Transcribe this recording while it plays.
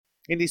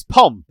In his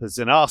pomp as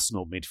an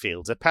Arsenal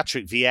midfielder,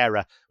 Patrick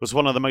Vieira was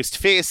one of the most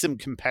fearsome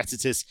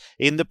competitors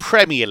in the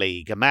Premier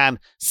League, a man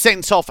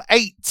sent off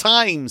 8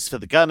 times for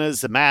the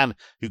Gunners, a man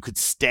who could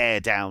stare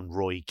down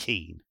Roy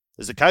Keane.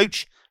 As a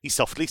coach, he's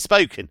softly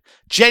spoken,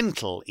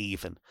 gentle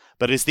even.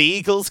 But as the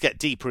Eagles get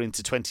deeper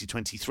into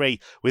 2023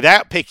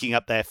 without picking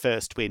up their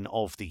first win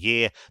of the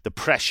year, the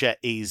pressure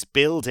is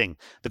building.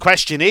 The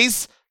question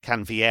is,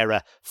 can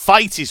Vieira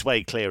fight his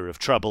way clear of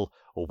trouble,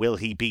 or will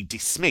he be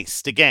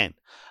dismissed again?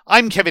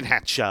 I'm Kevin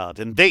Hatchard,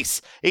 and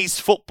this is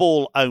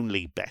Football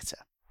Only Better.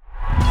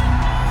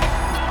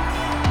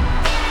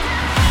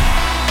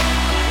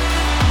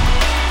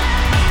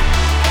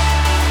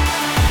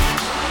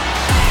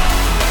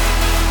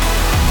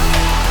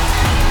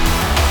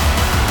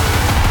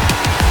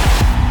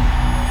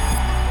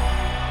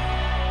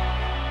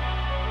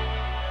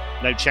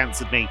 No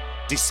chance of me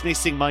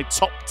dismissing my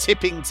top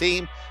tipping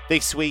team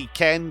this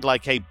weekend.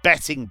 Like a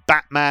betting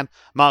Batman,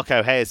 Mark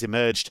O'Hare's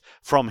emerged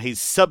from his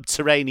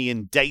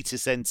subterranean data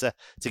centre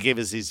to give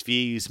us his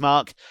views.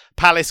 Mark,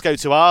 Palace go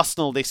to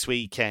Arsenal this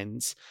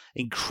weekend.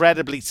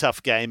 Incredibly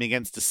tough game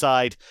against a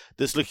side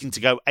that's looking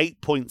to go 8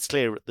 points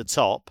clear at the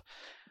top.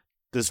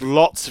 There's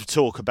lots of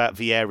talk about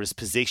Vieira's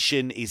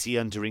position. Is he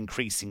under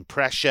increasing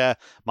pressure?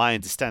 My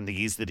understanding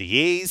is that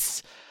he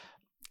is.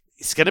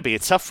 It's going to be a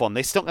tough one.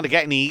 It's not going to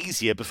get any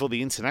easier before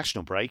the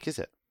international break, is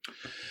it?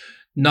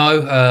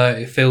 No,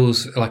 it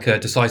feels like a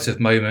decisive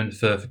moment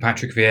for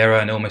Patrick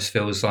Vieira, and almost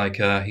feels like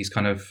he's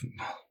coming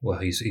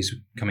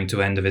to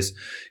the end of his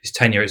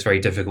tenure. It's very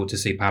difficult to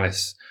see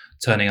Palace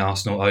turning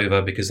Arsenal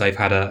over because they've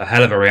had a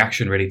hell of a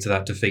reaction really to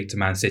that defeat to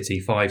Man City.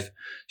 5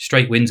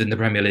 straight wins in the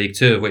Premier League,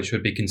 2 of which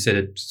would be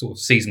considered sort of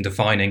season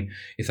defining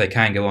if they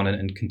can go on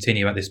and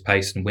continue at this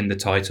pace and win the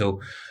title.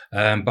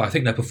 But I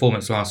think their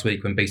performance last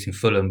week when beating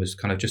Fulham was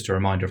kind of just a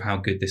reminder of how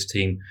good this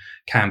team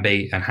can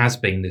be and has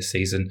been this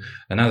season.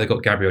 And now they've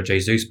got Gabriel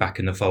Jesus back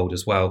in the fold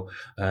as well,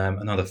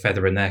 another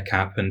feather in their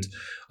cap. And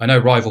I know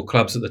rival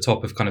clubs at the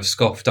top have kind of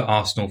scoffed at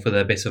Arsenal for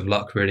their bit of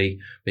luck, really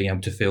being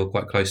able to feel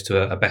quite close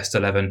to a best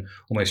 11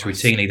 almost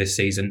routinely this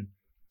season.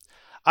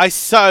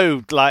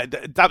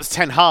 That was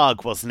Ten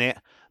Hag, wasn't it?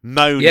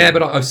 Moaning. Yeah,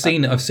 but I've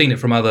seen it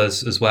from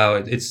others as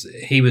well.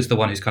 He was the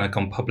one who's kind of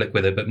gone public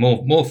with it, but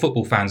more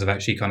football fans have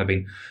actually kind of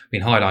been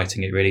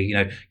highlighting it really. You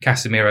know,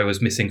 Casemiro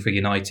was missing for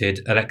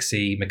United,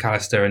 Alexi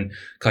McAllister and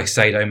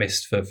Caicedo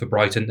missed for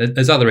Brighton.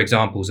 There's other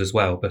examples as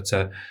well, but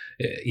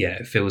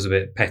it feels a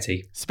bit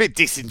petty. It's a bit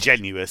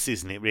disingenuous,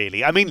 isn't it,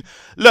 really? I mean,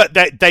 look,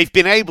 they've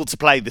been able to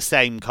play the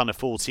same kind of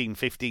 14,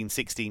 15,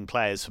 16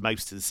 players for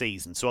most of the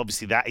season, so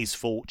obviously that is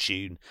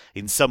fortune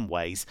in some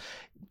ways.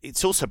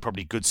 It's also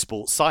probably good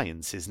sports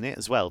science, isn't it,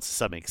 as well, to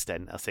some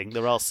extent, I think.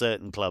 There are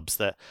certain clubs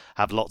that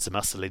have lots of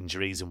muscle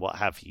injuries and what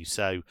have you.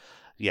 So,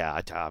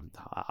 yeah,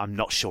 I'm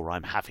not sure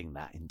I'm having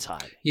that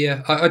entirely.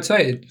 Yeah, I'd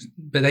say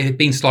but they have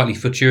been slightly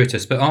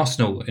fortuitous. But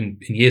Arsenal, in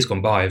years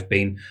gone by, have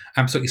been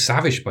absolutely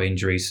savaged by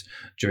injuries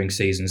during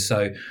seasons.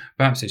 So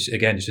perhaps, it's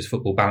just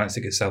football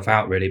balancing itself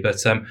out, really. But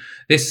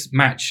this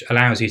match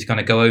allows you to kind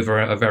of go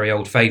over a very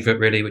old favourite,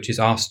 really, which is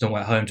Arsenal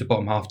at home to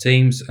bottom half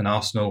teams and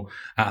Arsenal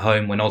at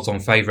home when odds on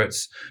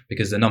favourites,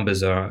 because the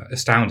numbers are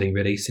astounding,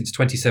 really. Since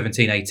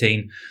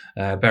 2017-18,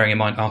 bearing in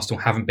mind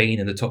Arsenal haven't been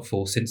in the top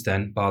 4 since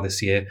then, bar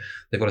this year.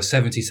 They've got a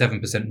 77%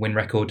 win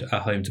record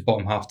at home to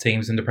bottom half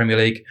teams in the Premier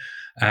League.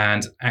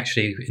 And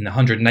actually, in the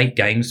 108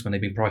 games when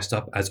they've been priced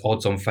up as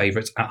odds on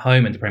favourites at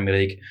home in the Premier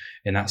League,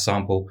 in that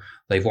sample,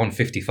 they've won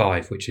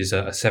 55, which is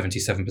a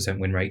 77%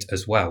 win rate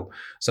as well.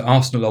 So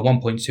Arsenal are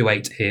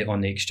 1.28 here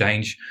on the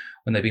exchange.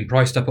 When they've been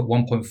priced up at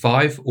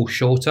 1.5 or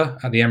shorter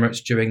at the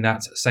Emirates during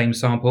that same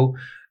sample,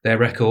 their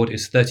record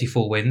is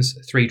 34 wins,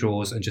 3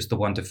 draws and just the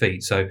 1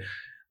 defeat. So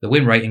the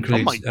win rate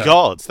includes... Oh my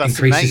God, that's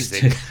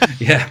amazing.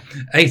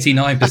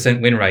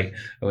 89% win rate,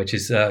 which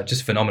is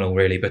just phenomenal,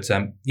 really. But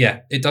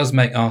it does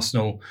make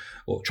Arsenal,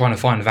 or trying to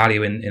find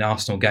value in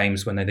Arsenal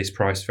games when they're this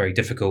priced, very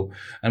difficult.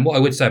 And what I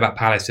would say about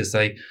Palace is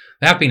they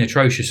have been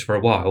atrocious for a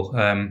while.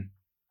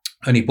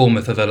 Only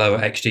Bournemouth have a lower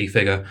XG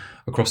figure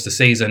across the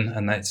season,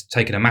 and that's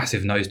taken a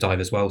massive nosedive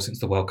as well since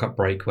the World Cup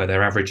break, where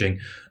they're averaging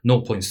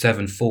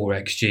 0.74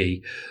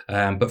 XG.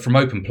 But from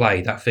open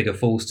play, that figure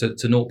falls to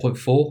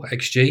 0.4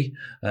 XG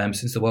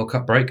since the World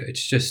Cup break.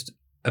 It's just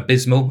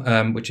abysmal,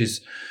 which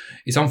is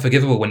it's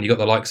unforgivable when you've got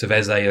the likes of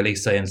Eze,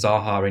 Elise and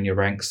Zaha in your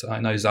ranks. I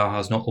know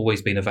Zaha's not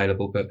always been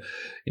available, but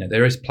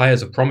there is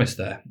players of promise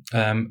there.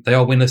 They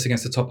are winless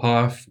against the top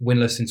half,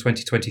 winless in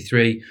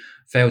 2023,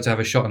 failed to have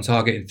a shot on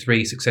target in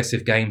 3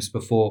 successive games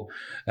before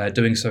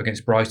doing so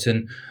against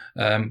Brighton.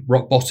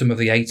 Rock bottom of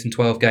the 8 and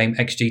 12 game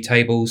XG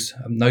tables.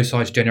 No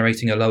sides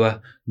generating a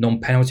lower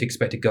non-penalty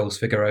expected goals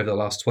figure over the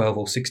last 12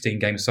 or 16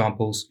 game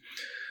samples.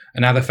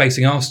 And now they're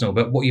facing Arsenal.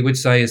 But what you would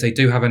say is they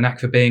do have a knack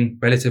for being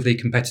relatively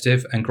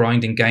competitive and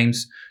grinding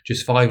games.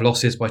 Just 5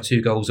 losses by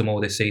 2 goals or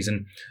more this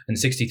season. And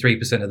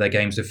 63% of their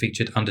games have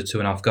featured under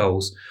 2.5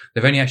 goals.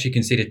 They've only actually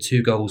conceded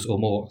 2 goals or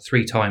more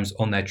 3 times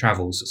on their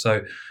travels.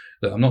 So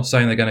Look, I'm not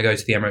saying they're going to go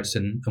to the Emirates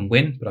and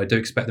win, but I do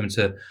expect them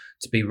to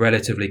be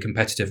relatively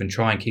competitive and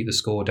try and keep the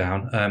score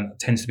down. That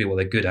tends to be what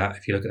they're good at.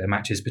 If you look at their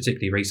matches,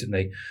 particularly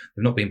recently,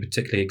 they've not been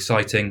particularly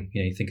exciting.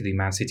 You think of the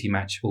Man City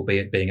match,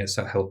 albeit being at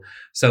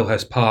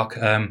Selhurst Park.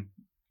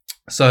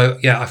 So,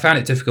 yeah, I found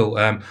it difficult.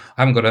 I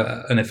haven't got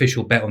an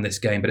official bet on this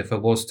game, but if I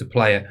was to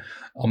play it,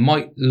 I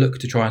might look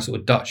to try and sort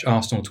of Dutch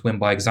Arsenal to win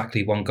by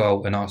exactly 1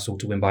 goal and Arsenal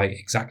to win by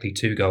exactly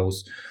 2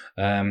 goals.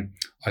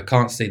 I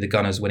can't see the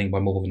Gunners winning by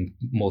more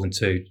than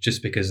 2,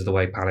 just because of the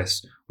way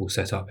Palace will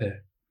set up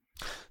here.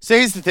 So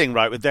here's the thing,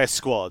 right, with their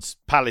squad,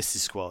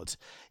 Palace's squad.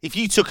 If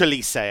you took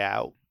Elise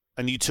out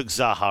and you took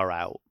Zaha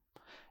out,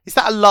 is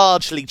that a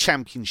largely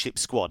championship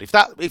squad? If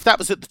that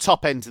was at the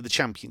top end of the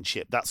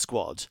championship, that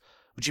squad,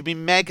 would you be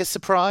mega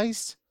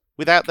surprised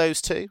without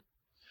those two?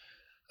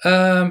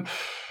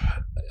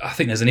 I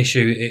think there's an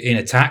issue in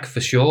attack for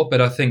sure, but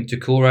I think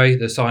Doucouré,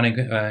 the signing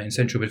in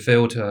central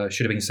midfield,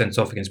 should have been sent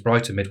off against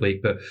Brighton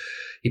midweek, but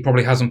he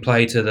probably hasn't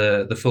played to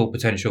the full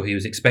potential he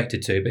was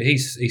expected to. But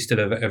he's still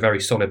a very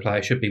solid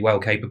player, should be well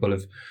capable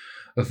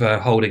of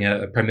holding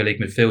a Premier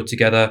League midfield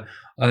together.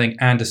 I think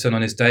Anderson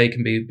on his day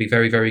can be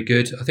very, very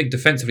good. I think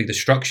defensively the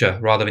structure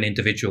rather than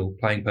individual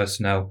playing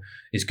personnel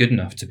is good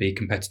enough to be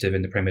competitive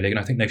in the Premier League, and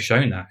I think they've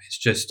shown that. It's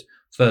just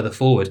further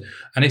forward.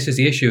 And this is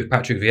the issue with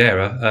Patrick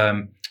Vieira.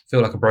 I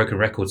feel like a broken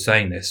record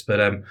saying this, but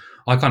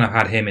I kind of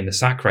had him in the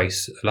sack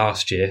race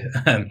last year.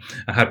 I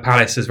had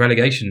Palace as a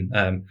relegation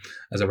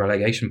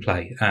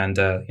play, and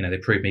they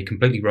proved me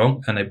completely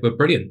wrong, and they were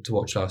brilliant to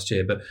watch last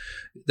year. But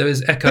there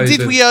was echoes.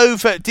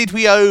 But did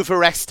we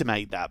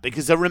overestimate that?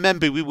 Because I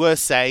remember we were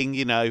saying,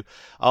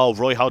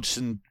 Roy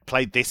Hodgson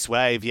played this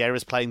way,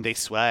 Vieira's playing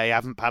this way.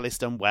 Haven't Palace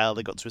done well?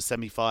 They got to a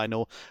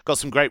semi-final, got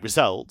some great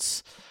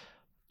results,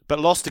 but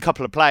lost a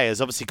couple of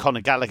players. Obviously,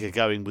 Conor Gallagher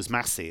going was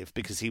massive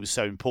because he was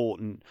so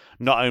important,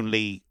 not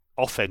only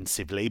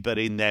offensively, but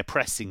in their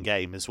pressing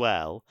game as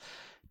well.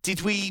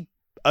 Did we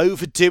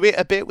overdo it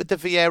a bit with the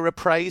Vieira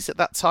praise at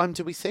that time,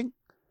 do we think?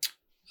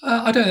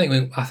 I don't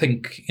think I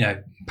think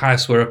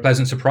Palace were a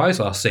pleasant surprise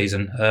last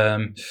season.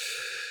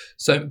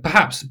 So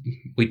perhaps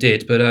we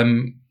did, but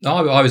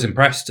I was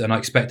impressed, and I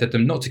expected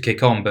them not to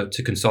kick on, but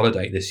to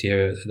consolidate this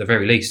year at the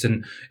very least.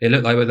 And it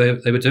looked like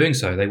they were doing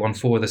so. They won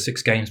 4 of the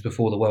 6 games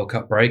before the World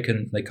Cup break,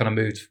 and they kind of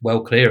moved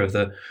well clear of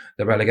the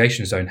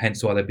relegation zone,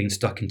 hence why they've been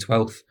stuck in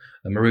 12th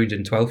and marooned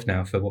in 12th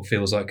now for what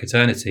feels like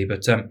eternity.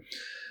 But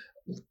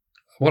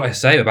what I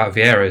say about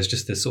Vieira is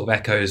just the sort of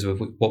echoes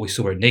of what we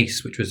saw at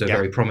Nice, which was a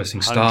very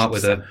promising start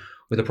 100%.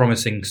 with a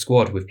promising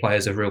squad with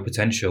players of real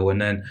potential,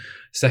 and then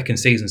second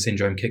season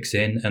syndrome kicks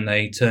in and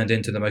they turned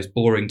into the most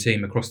boring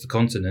team across the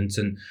continent,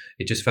 and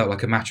it just felt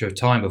like a matter of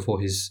time before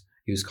he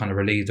was kind of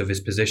relieved of his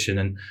position,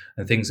 and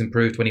things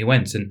improved when he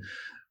went. And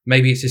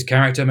maybe it's his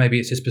character, maybe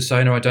it's his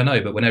persona, I don't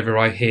know, but whenever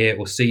I hear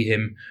or see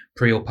him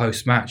pre or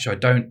post match, I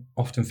don't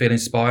often feel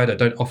inspired. I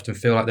don't often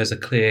feel like there's a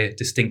clear,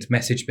 distinct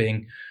message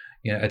being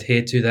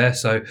adhered to there.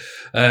 So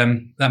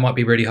that might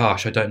be really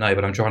harsh, I don't know,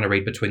 but I'm trying to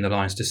read between the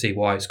lines to see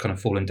why it's kind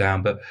of fallen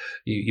down. But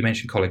you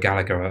mentioned Conor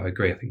Gallagher. I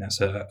agree. I think that's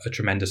a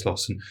tremendous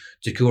loss, and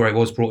Doucouré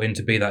was brought in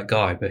to be that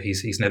guy, but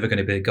he's never going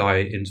to be a guy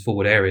in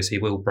forward areas. He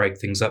will break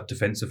things up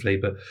defensively,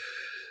 but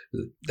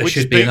there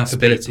should be enough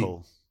ability.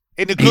 People.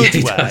 In a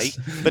good way,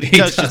 but he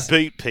does just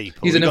boot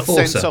people. He's an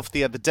enforcer. Got sent off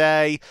the other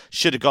day.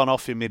 Should have gone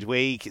off in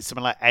midweek. It's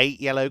something like 8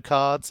 yellow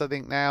cards, I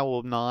think now,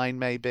 or 9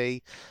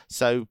 maybe.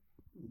 So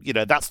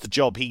that's the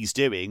job he's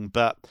doing,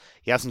 but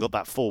he hasn't got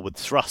that forward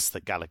thrust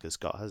that Gallagher's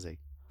got, has he?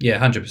 Yeah,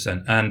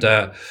 100%.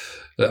 And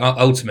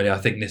ultimately, I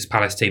think this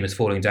Palace team is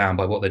falling down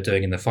by what they're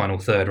doing in the final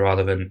third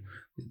rather than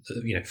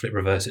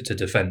reverse it to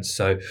defence.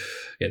 So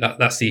yeah,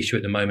 that's the issue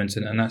at the moment,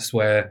 and that's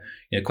where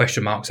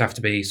question marks have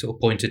to be sort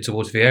of pointed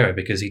towards Vieira,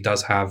 because he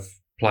does have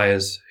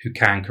players who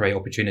can create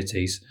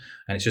opportunities,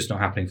 and it's just not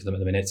happening for them at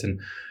the minute. And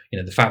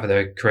the fact that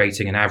they're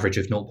creating an average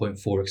of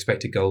 0.4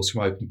 expected goals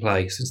from open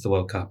play since the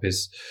World Cup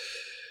is.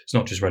 It's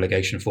not just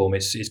relegation form,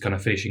 it's kind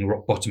of finishing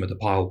rock bottom of the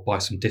pile by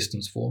some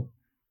distance form.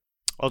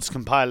 Odds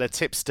compiler,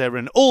 tipster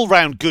and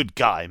all-round good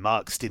guy,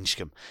 Mark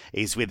Stinchcombe,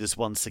 is with us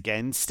once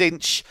again.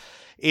 Stinch,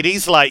 it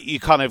is like you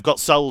kind of got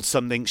sold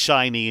something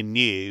shiny and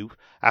new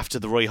after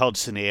the Roy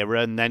Hodgson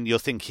era, and then you're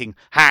thinking,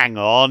 hang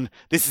on,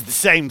 this is the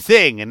same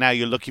thing, and now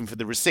you're looking for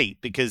the receipt,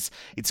 because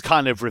it's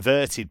kind of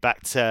reverted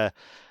back to,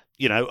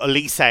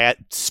 Elise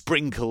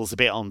sprinkles a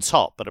bit on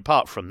top, but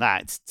apart from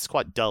that, it's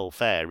quite dull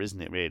fare,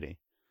 isn't it, really?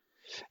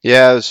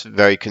 Yeah, I was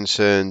very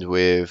concerned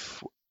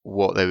with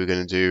what they were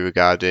going to do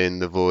regarding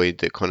the void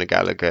that Conor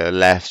Gallagher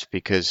left,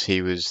 because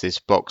he was this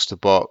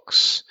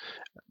box-to-box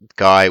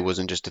guy. It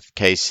wasn't just a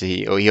case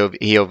he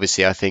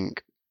obviously, I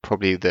think,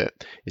 probably that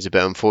is a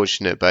bit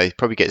unfortunate, but he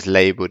probably gets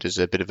labelled as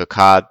a bit of a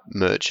card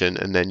merchant,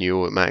 and then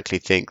you automatically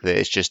think that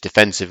it's just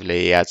defensively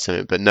he had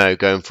something. But no,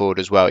 going forward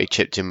as well, he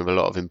chipped in with a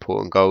lot of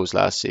important goals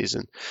last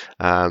season.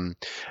 And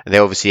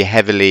they're obviously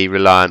heavily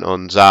reliant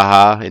on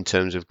Zaha in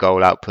terms of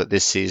goal output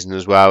this season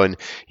as well, and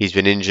he's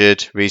been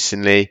injured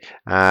recently.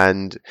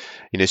 And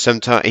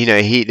sometimes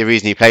the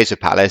reason he plays for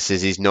Palace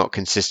is he's not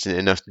consistent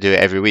enough to do it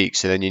every week.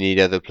 So then you need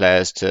other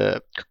players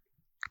to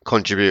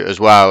contribute as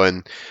well.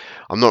 And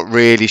I'm not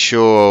really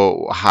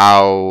sure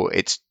how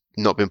it's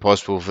not been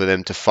possible for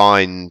them to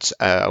find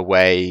a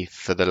way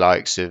for the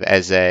likes of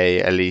Eze,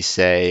 Elise,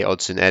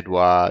 Odson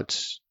Edward,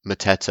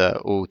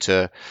 Mateta all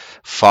to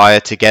fire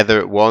together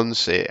at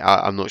once.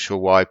 I'm not sure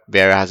why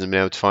Vieira hasn't been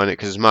able to find it,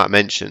 because as Mark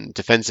mentioned,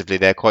 defensively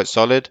they're quite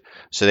solid,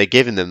 so they're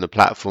giving them the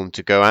platform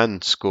to go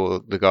and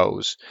score the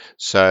goals.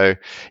 So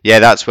yeah,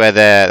 that's where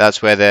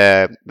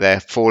they're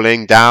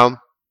falling down.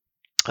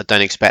 I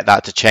don't expect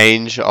that to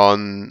change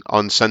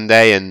on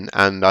Sunday, and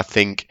I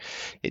think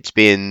it's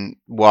being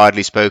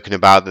widely spoken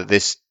about that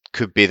this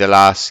could be the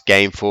last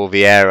game for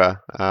Vieira.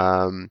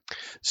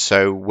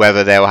 So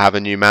whether they'll have a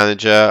new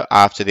manager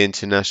after the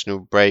international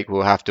break,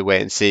 we'll have to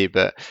wait and see.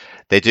 But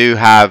they do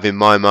have, in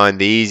my mind,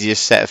 the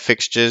easiest set of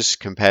fixtures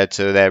compared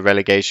to their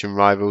relegation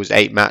rivals.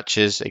 8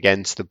 matches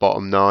against the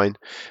bottom 9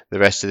 the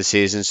rest of the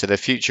season. So their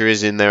future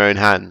is in their own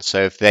hands.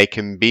 So if they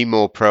can be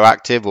more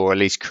proactive, or at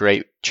least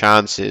create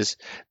chances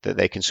that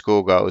they can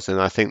score goals, then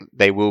I think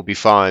they will be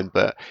fine.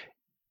 But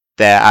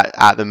they're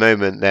at the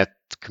moment they're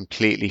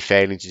completely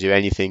failing to do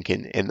anything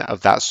in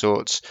of that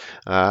sort.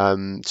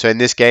 So in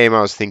this game,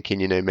 I was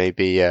thinking,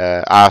 maybe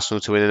Arsenal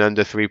to win an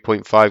under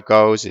 3.5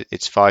 goals.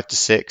 It's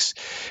 5-6.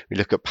 We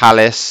look at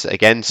Palace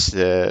against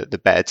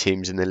the better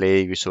teams in the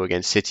league. We saw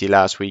against City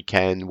last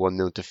weekend,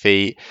 1-0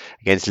 defeat.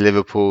 Against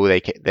Liverpool,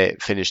 they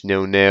finished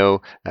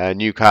 0-0.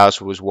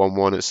 Newcastle was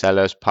 1-1 at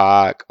Selhurst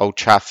Park. Old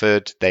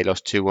Trafford, they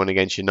lost 2-1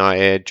 against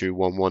United, drew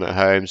 1-1 at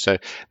home. So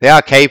they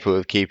are capable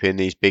of keeping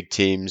these big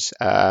teams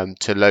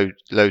to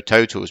low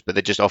totals, but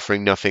they're just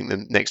offering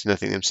next to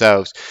nothing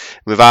themselves.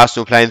 With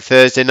Arsenal playing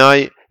Thursday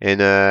night in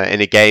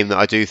a game that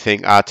I do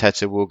think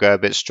Arteta will go a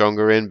bit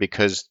stronger in,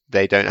 because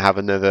they don't have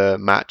another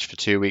match for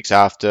 2 weeks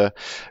after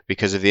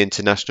because of the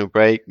international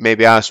break.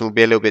 Maybe Arsenal will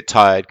be a little bit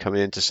tired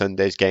coming into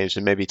Sunday's games,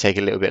 and maybe take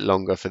a little bit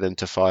longer for them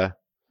to fire.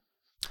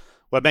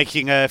 We're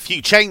making a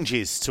few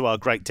changes to our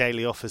great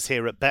daily offers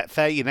here at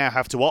Betfair. You now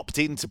have to opt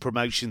into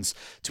promotions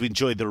to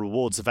enjoy the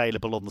rewards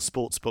available on the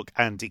Sportsbook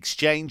and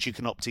Exchange. You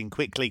can opt in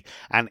quickly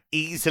and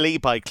easily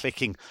by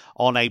clicking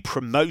on a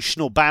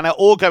promotional banner,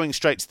 or going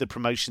straight to the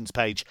promotions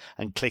page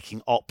and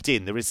clicking opt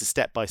in. There is a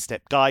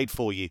step-by-step guide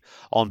for you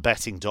on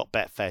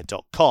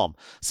betting.betfair.com.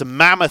 Some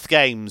mammoth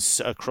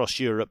games across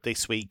Europe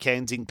this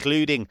weekend,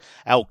 including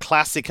El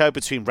Clasico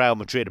between Real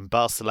Madrid and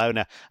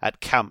Barcelona at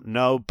Camp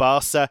Nou.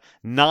 Barca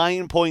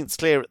 9 points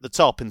clear at the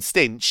top, and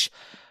Stinch,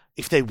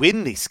 if they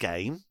win this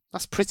game,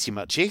 that's pretty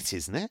much it,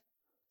 isn't it?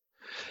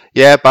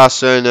 Yeah,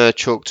 Barcelona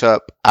chalked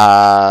up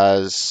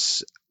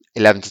as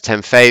 11 to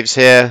 10 faves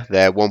here.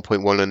 They're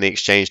 1.1 on the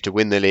exchange to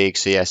win the league.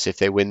 So yes, if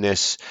they win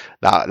this,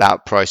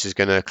 that price is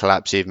going to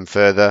collapse even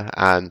further.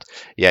 And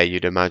yeah,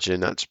 you'd imagine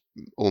that's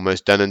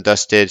almost done and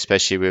dusted,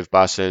 especially with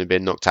Barcelona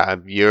being knocked out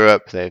of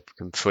Europe. They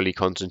can fully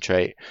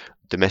concentrate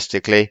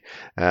domestically.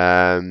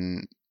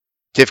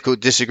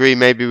 Difficult to disagree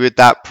maybe with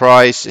that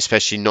price,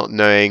 especially not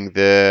knowing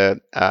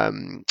the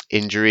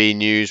injury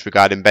news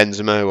regarding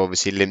Benzema, who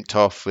obviously limped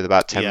off with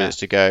about 10 minutes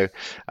to go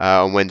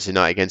on Wednesday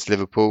night against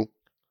Liverpool.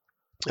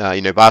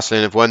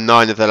 Barcelona have won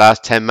 9 of their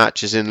last 10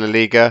 matches in La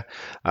Liga.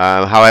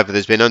 However,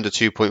 there's been under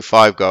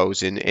 2.5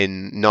 goals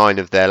in 9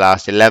 of their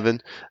last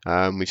 11.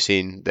 We've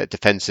seen that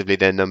defensively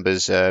their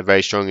numbers are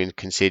very strong in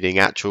conceding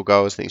actual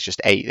goals. I think it's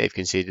just 8 they've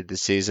conceded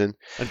this season.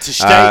 And Ter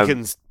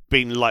Stegen's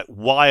been like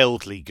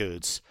wildly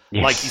good.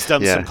 Yes, like he's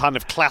done some kind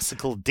of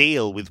classical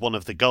deal with one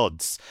of the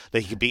gods that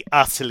he could be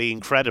utterly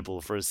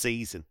incredible for a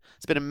season.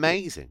 It's been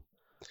amazing.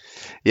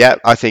 Yeah,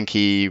 I think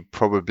he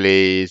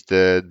probably has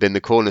been the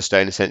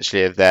cornerstone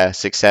essentially of their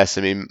success.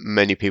 I mean,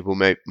 many people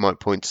might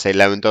point to say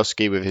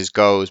Lewandowski with his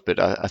goals, but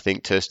I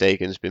think Ter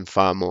Stegen's been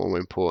far more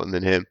important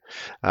than him.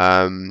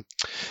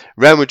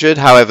 Real Madrid,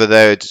 however,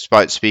 though,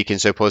 despite speaking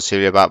so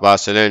positively about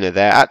Barcelona,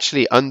 they're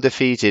actually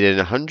undefeated in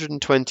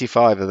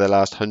 125 of their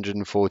last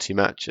 140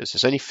 matches.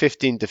 It's only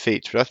 15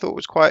 defeats, which I thought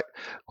was quite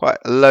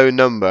a low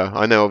number.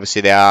 I know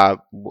obviously they are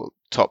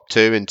top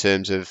 2 in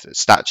terms of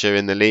stature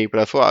in the league,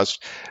 but I thought it was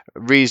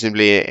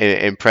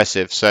reasonably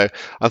impressive. So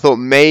I thought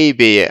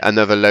maybe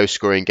another low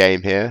scoring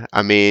game here.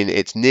 I mean,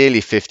 it's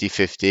nearly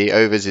 50-50.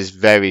 Overs is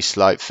very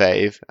slight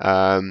fave.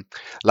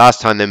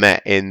 Last time they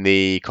met in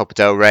the Copa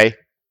del Rey,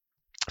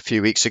 a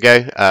few weeks ago,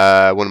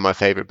 one of my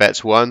favourite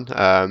bets won.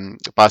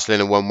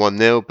 Barcelona won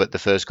 1-0, but the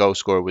first goal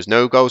scorer was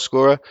no goal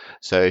scorer.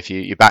 So if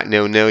you back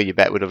 0-0, your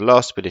bet would have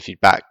lost, but if you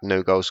back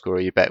no goal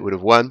scorer, your bet would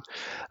have won.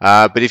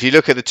 But if you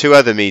look at the 2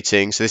 other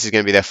meetings, so this is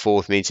going to be their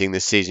 4th meeting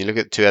this season. You look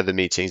at the 2 other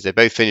meetings, they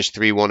both finished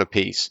 3-1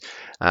 apiece.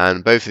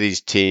 And both of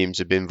these teams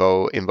have been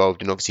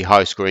involved in obviously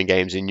high scoring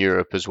games in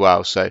Europe as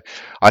well. So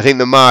I think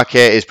the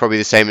market is probably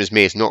the same as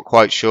me. It's not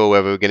quite sure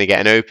whether we're going to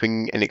get an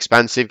open and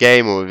expansive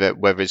game, or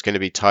whether it's going to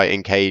be tight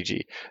and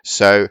cagey.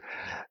 So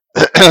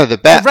the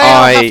bet Real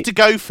have to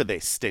go for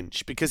this,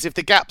 Stinch, because if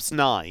the gap's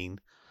 9,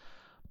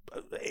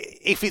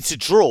 if it's a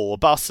draw,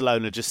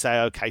 Barcelona just say,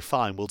 okay,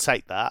 fine, we'll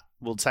take that.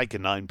 We'll take a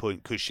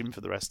 9-point cushion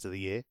for the rest of the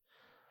year.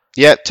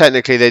 Yeah,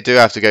 technically they do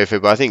have to go for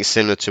it, but I think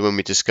similar to when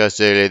we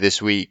discussed earlier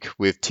this week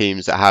with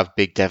teams that have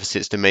big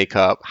deficits to make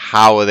up,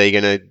 how are they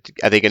gonna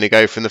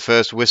go from the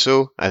first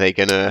whistle? Are they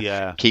gonna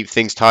Yeah, keep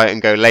things tight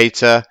and go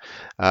later?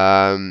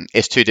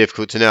 It's too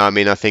difficult to know. I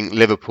mean, I think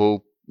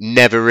Liverpool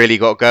never really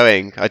got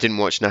going. I didn't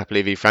watch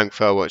Napoli v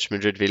Frankfurt, I watched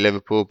Madrid v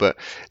Liverpool, but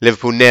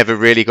Liverpool never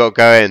really got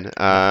going.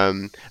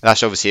 no.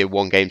 That's obviously a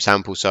one game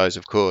sample size,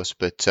 of course,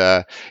 but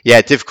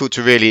yeah, difficult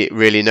to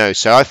really know.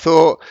 So I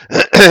thought,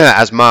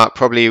 as Mark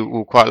probably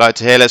will quite like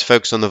to hear, let's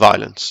focus on the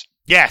violence.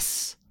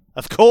 Yes,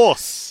 of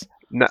course.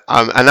 No,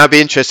 and I'd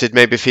be interested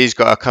maybe if he's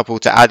got a couple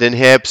to add in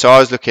here. So I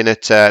was looking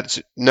at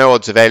no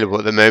odds available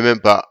at the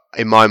moment, but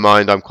in my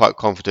mind, I'm quite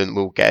confident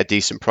we'll get a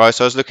decent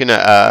price. I was looking at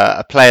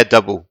a player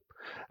double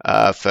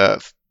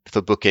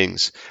for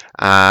bookings,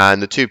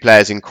 and the two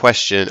players in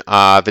question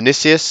are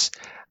Vinicius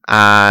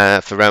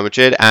for Real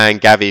Madrid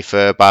and Gavi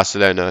for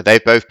Barcelona.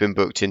 They've both been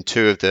booked in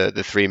two of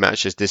the three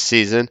matches this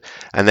season,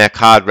 and their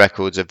card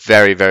records are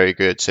very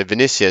good. So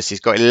Vinicius,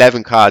 he's got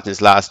 11 cards in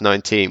his last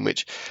 19,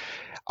 which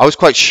I was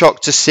quite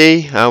shocked to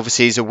see.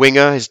 Obviously, he's a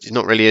winger. It's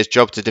not really his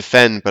job to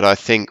defend, but I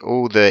think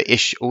all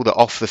the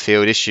off the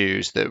field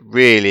issues that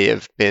really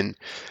have been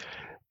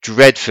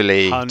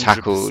dreadfully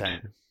tackled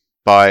 100%.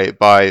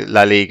 by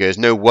La Liga. It's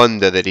no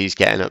wonder that he's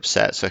getting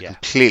upset. So Yeah.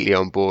 completely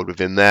on board with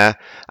him there.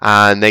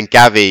 And then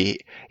Gavi,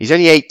 he's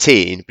only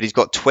 18, but he's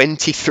got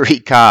 23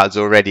 cards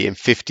already in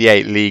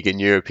 58 league and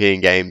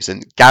European games.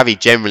 And Gavi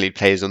generally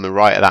plays on the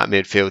right of that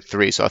midfield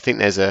three. So I think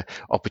there's a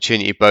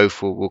opportunity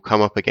both will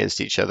come up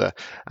against each other.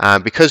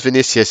 Because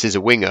Vinicius is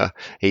a winger,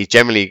 he's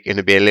generally going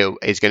to be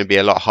he's going to be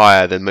a lot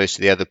higher than most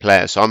of the other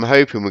players. So I'm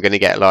hoping we're going to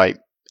get like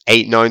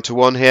 8-9 to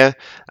 1 here,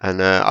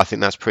 and I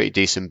think that's a pretty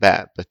decent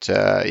bet. But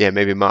yeah,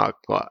 maybe Mark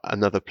got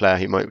another player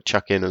he might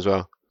chuck in as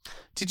well.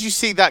 Did you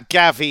see that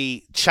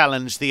Gavi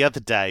challenge the other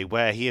day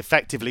where he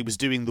effectively was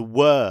doing the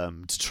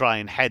worm to try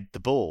and head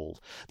the ball?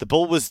 The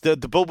ball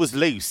was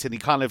loose and he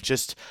kind of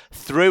just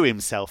threw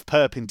himself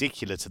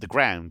perpendicular to the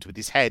ground with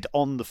his head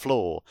on the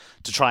floor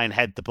to try and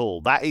head the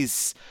ball. There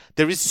is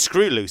a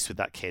screw loose with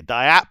that kid that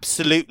I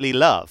absolutely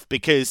love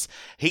because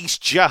he's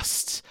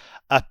just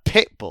a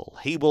pit bull.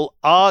 He will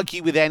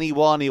argue with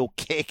anyone. He'll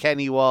kick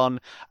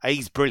anyone.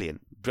 He's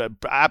brilliant.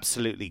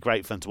 Absolutely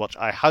great fun to watch.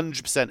 I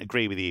 100%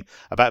 agree with you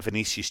about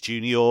Vinicius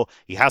Junior.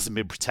 He hasn't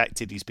been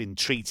protected. He's been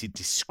treated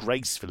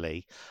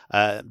disgracefully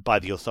by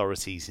the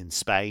authorities in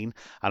Spain.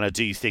 And I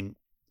do think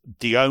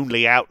the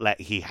only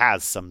outlet he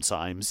has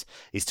sometimes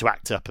is to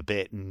act up a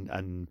bit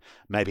and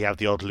maybe have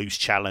the odd loose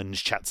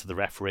challenge, chat to the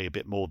referee a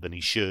bit more than he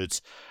should.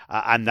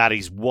 And that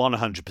is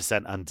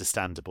 100%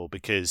 understandable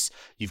because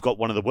you've got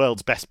one of the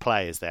world's best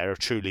players there. I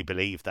truly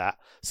believe that.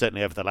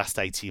 Certainly over the last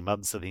 18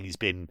 months, I think he's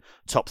been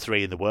top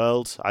 3 in the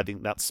world. I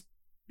think that's,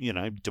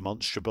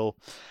 demonstrable.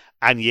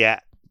 And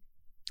yet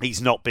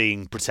he's not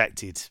being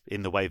protected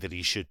in the way that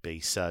he should be.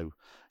 So,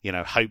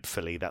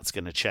 hopefully that's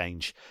going to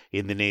change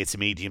in the near to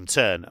medium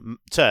term.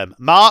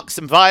 Mark,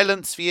 some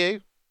violence for you?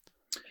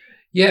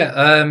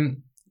 Yeah,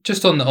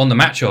 just on the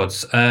match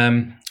odds,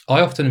 I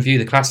often view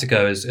the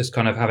Clasico as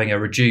kind of having a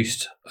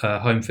reduced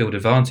home field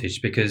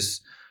advantage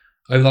because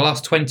over the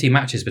last 20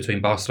 matches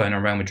between Barcelona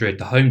and Real Madrid,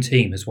 the home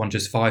team has won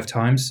just 5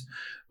 times,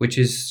 which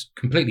is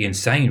completely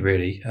insane,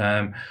 really.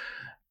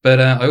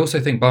 But I also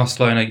think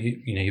Barcelona,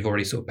 you've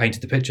already sort of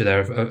painted the picture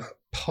there of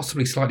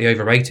possibly slightly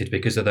overrated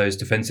because of those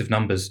defensive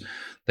numbers.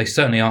 They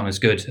certainly aren't as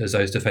good as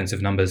those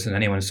defensive numbers. And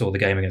anyone who saw the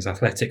game against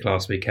Athletic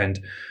last weekend,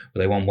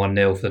 where they won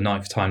 1-0 for the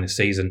 9th time this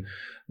season,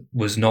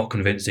 was not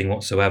convincing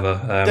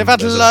whatsoever. They've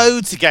had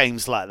loads of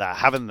games like that,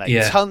 haven't they?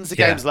 Yeah, Tons of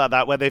games like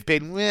that where they've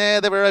been,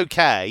 they were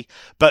okay,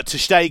 but Ter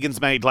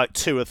Stegen's made like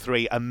 2 or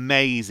 3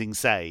 amazing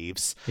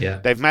saves. Yeah.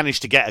 They've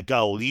managed to get a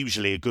goal,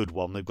 usually a good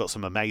one. They've got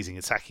some amazing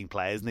attacking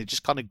players, and they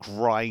just kind of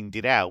grind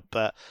it out.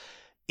 But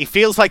it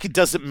feels like it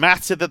doesn't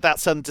matter that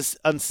that's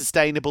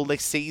unsustainable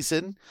this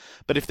season.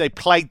 But if they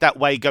played that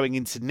way going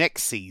into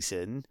next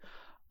season,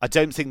 I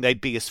don't think they'd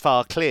be as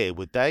far clear,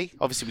 would they?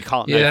 Obviously, we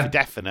can't know for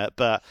definite,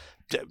 but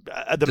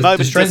at the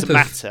moment, it doesn't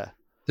matter.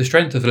 The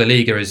strength of La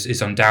Liga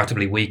is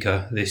undoubtedly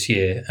weaker this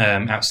year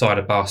outside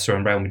of Barca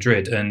and Real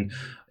Madrid. And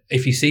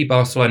if you see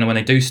Barcelona, when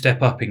they do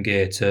step up in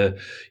gear to,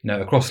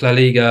 across La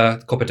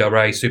Liga, Copa del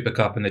Rey, Super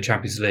Cup and the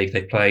Champions League,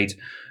 they've played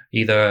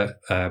either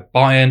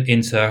Bayern,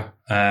 Inter,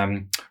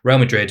 Real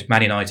Madrid,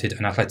 Man United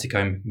and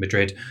Atletico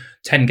Madrid,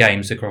 10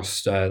 games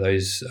across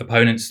those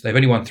opponents. They've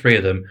only won 3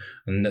 of them.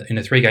 And in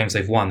the 3 games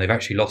they've won, they've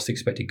actually lost the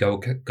expected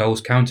goals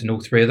count in all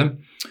 3 of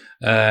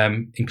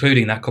them,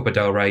 including that Copa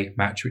del Rey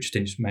match, which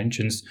Stinch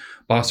mentions.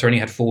 Barca only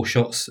had 4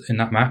 shots in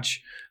that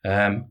match.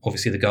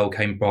 Obviously, the goal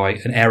came by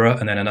an error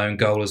and then an own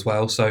goal as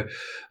well. So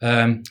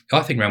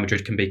I think Real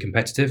Madrid can be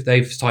competitive.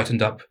 They've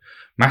tightened up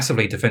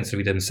massively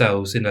defensively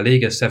themselves. In La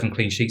Liga, 7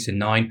 clean sheets in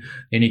 9.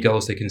 The only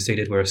goals they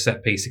conceded were a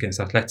set piece against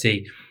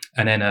Atleti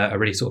and then a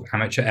really sort of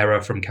amateur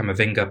error from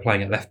Camavinga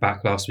playing at left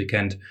back last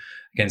weekend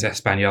against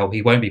Espanyol.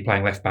 He won't be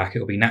playing left back. It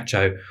will be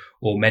Nacho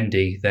or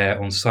Mendy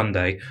there on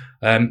Sunday.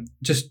 Kind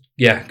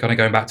of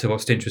going back to what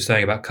Stinch was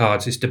saying about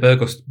cards, it's De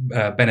Burgos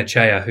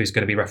Benechea who's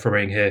going to be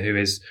refereeing here, who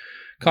is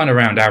kind of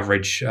around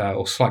average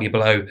or slightly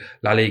below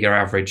La Liga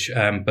average.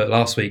 But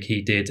last week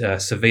he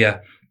did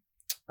Sevilla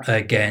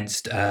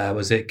against,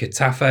 was it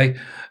Getafe?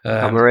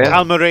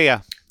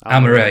 Almeria.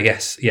 Almeria,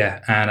 yes,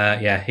 yeah,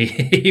 and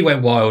he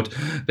went wild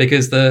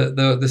because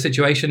the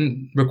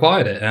situation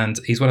required it, and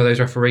he's one of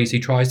those referees who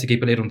tries to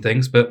keep a lid on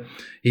things, but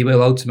he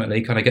will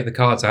ultimately kind of get the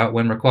cards out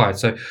when required.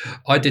 So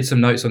I did some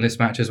notes on this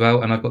match as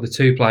well, and I've got the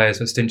two players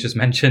that Stint just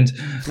mentioned.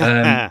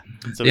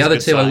 The other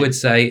two I would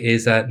say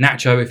is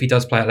Nacho, if he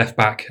does play at left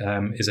back,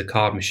 is a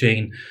card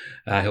machine.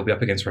 He'll be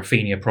up against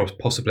Rafinha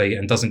possibly,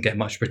 and doesn't get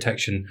much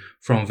protection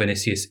from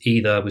Vinicius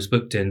either. Was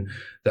booked in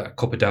that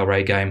Copa del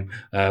Rey game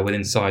with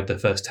inside the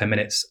first 10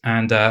 minutes.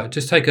 And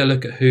just take a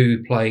look at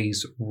who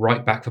plays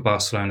right back for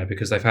Barcelona,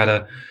 because they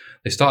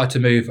started to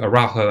move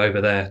Araujo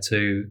over there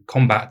to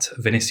combat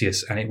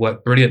Vinicius, and it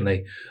worked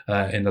brilliantly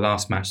in the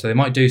last match. So they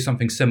might do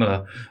something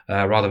similar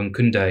rather than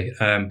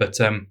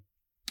Koundé.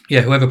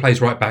 Yeah, whoever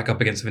plays right back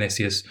up against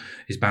Vinicius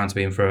is bound to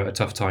be in for a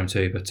tough time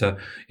too. But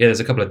there's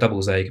a couple of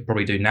doubles there. You could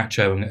probably do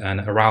Nacho and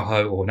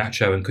Araujo, or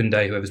Nacho and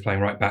Koundé, whoever's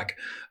playing right back,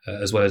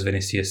 as well as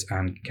Vinicius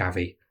and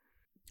Gavi.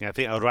 Yeah, I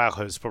think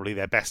Araujo is probably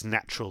their best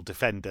natural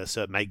defender,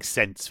 so it makes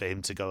sense for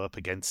him to go up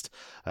against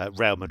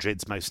Real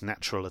Madrid's most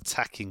natural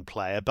attacking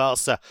player.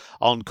 Barca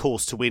on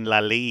course to win La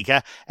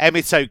Liga.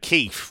 Emmett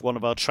O'Keefe, one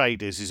of our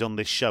traders who's on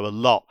this show a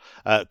lot,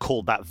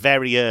 called that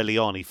very early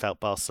on. He felt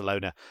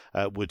Barcelona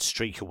would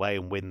streak away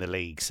and win the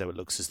league, so it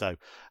looks as though,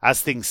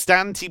 as things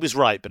stand, he was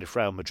right, but if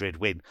Real Madrid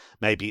win,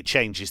 maybe it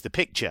changes the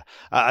picture.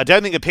 I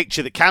don't think a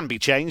picture that can be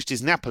changed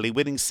is Napoli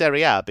winning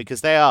Serie A,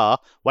 because they are,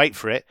 wait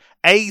for it,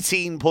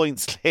 18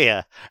 points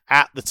clear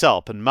at the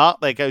top. And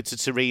Mark, they go to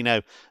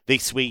Torino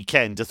this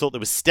weekend. I thought they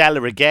were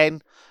stellar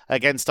again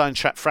against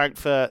Eintracht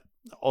Frankfurt.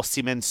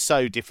 Osimhen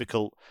so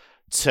difficult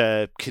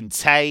to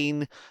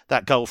contain.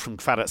 That goal from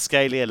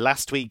Kvaratskhelia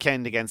last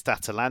weekend against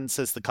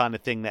Atalanta is the kind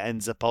of thing that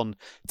ends up on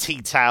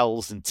tea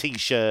towels and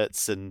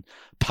T-shirts and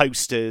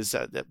posters.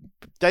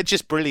 They're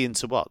just brilliant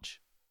to watch.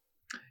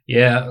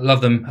 Yeah,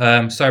 love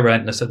them. So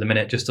relentless at the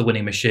minute, just a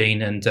winning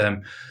machine.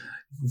 And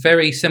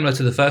very similar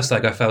to the first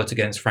leg I felt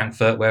against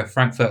Frankfurt, where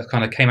Frankfurt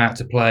kind of came out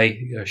to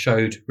play,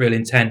 showed real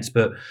intent,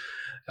 but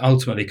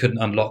ultimately couldn't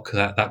unlock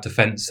that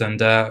defence. And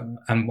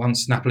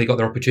once Napoli got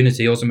their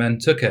opportunity, Osimhen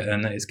took it,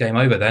 and it's game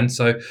over then.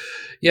 So,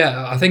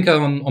 yeah, I think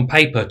on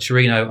paper,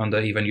 Torino under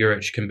Ivan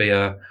Juric can be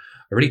a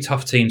really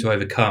tough team to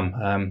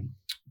overcome.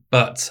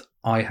 But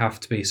I have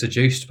to be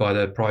seduced by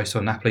the price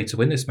on Napoli to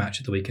win this match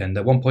at the weekend.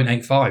 They're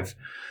 1.85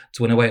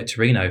 to win away at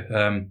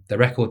Torino. Their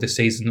record this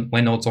season,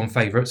 when odds on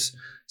favourites,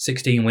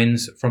 16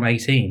 wins from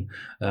 18.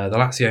 The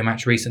Lazio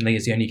match recently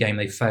is the only game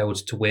they've failed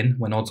to win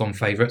when odds on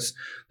favourites.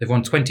 They've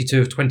won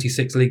 22 of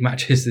 26 league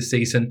matches this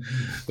season,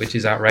 which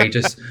is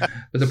outrageous.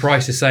 But the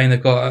price is saying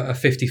they've got a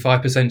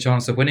 55%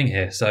 chance of winning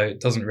here, so it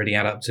doesn't really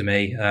add up to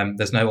me.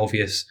 There's no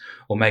obvious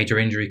or major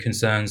injury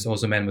concerns.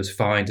 Osimhen was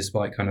fine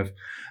despite kind of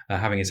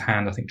having his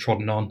hand, I think,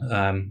 trodden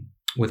on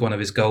with one of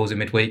his goals in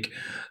midweek.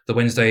 The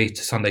Wednesday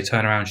to Sunday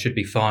turnaround should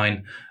be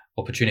fine.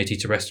 Opportunity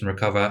to rest and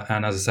recover,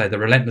 and as I say, the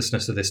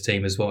relentlessness of this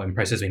team is what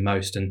impresses me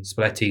most, and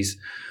Spalletti's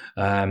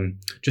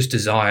just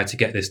desire to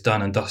get this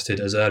done and dusted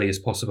as early as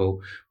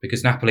possible,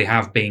 because Napoli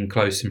have been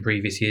close in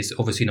previous years,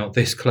 obviously not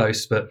this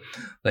close, but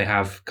they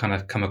have kind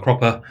of come a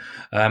cropper.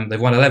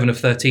 They've won 11 of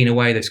 13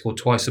 away, they've scored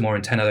twice or more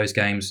in 10 of those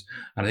games,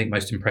 and I think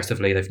most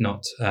impressively they've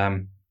not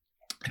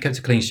kept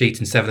a clean sheet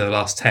in 7 of the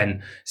last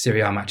 10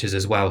 Serie A matches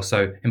as well,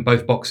 so in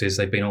both boxes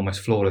they've been almost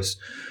flawless.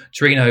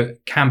 Torino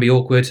can be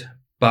awkward,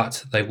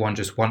 but they've won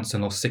just once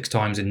and lost 6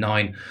 times in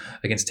 9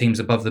 against teams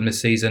above them this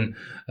season.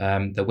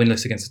 They're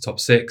winless against the top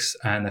 6,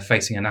 and they're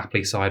facing a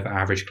Napoli side that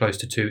average close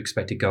to 2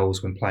 expected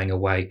goals when playing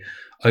away.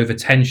 Over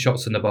 10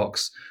 shots in the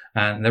box,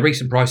 and their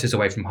recent prices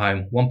away from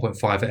home: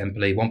 1.5 at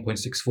Empoli,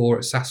 1.64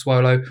 at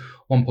Sassuolo,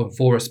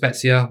 1.4 at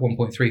Spezia,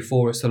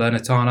 1.34 at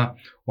Salernitana,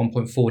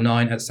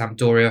 1.49 at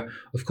Sampdoria.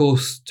 Of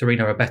course,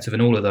 Torino are better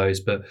than all of those,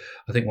 but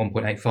I think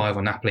 1.85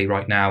 on Napoli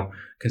right now,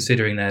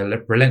 considering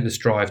their relentless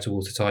drive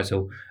towards the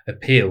title,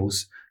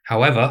 appeals.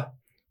 However,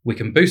 we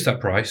can boost that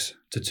price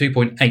to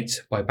 2.8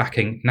 by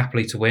backing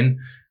Napoli to win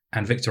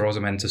and Victor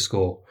Osimhen to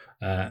score.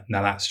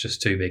 Now that's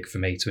just too big for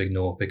me to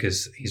ignore,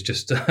 because he's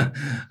just, I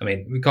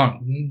mean,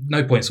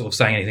 no point sort of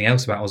saying anything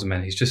else about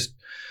Osimhen. He's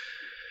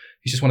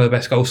just one of the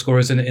best goal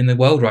scorers in the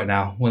world right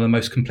now, one of the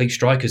most complete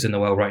strikers in the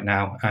world right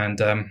now.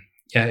 And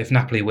if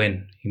Napoli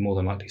win, he more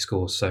than likely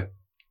scores. So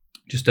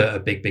just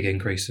a big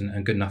increase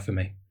and good enough for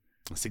me.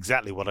 That's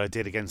exactly what I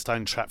did against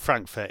Eintracht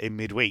Frankfurt in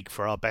midweek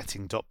for our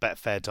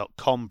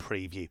betting.betfair.com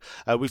preview.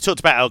 We've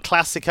talked about El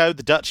Clasico.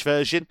 The Dutch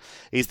version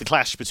is the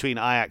clash between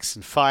Ajax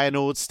and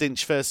Feyenoord.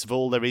 Stinch, first of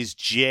all, there is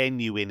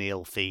genuine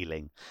ill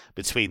feeling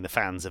between the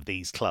fans of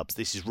these clubs.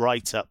 This is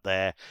right up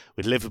there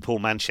with Liverpool,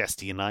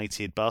 Manchester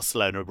United,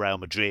 Barcelona, Real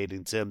Madrid,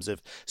 in terms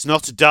of, it's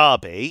not a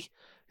derby.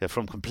 They're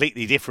from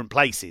completely different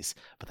places,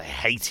 but they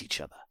hate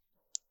each other.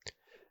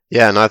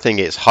 Yeah, and I think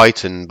it's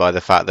heightened by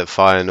the fact that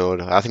Feyenoord,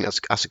 I think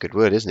that's a good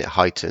word, isn't it?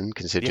 Heightened,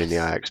 considering the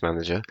Ajax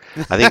manager.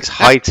 I think it's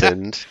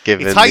heightened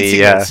given it's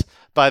heightened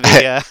by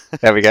the...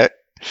 There we go.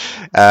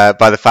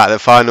 by the fact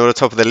that Feyenoord are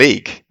top of the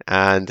league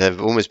and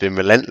have almost been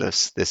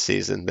relentless this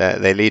season.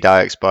 They lead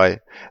Ajax by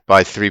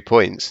 3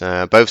 points.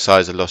 Both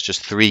sides have lost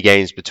just 3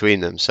 games between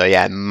them. So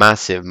yeah,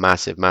 massive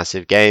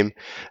game.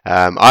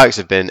 Ajax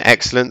have been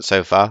excellent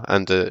so far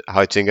under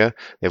Heitinger.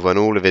 They've won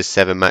all of his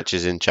 7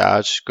 matches in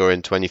charge,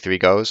 scoring 23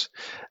 goals.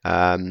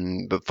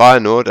 But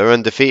Feyenoord are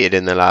undefeated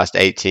in the last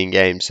 18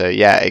 games. So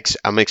yeah,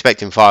 I'm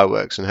expecting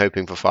fireworks and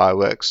hoping for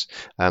fireworks.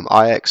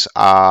 Ajax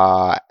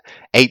are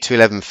 8 to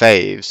 11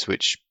 faves,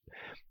 which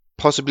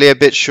possibly a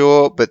bit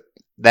short, but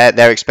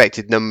their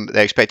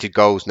expected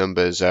goals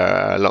numbers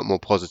are a lot more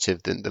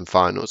positive than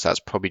Feyenoord, so that's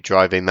probably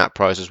driving that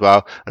price as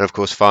well. And of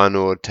course,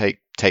 Feyenoord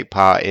take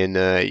part in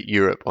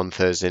Europe on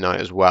Thursday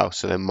night as well,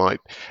 so that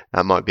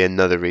might be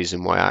another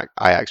reason why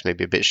Ajax may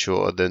be a bit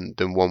shorter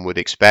than one would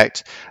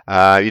expect.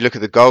 You look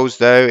at the goals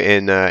though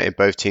in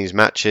both teams'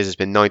 matches. There's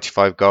been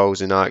 95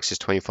 goals in Ajax's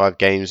 25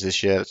 games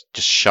this year,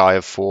 just shy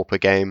of 4 per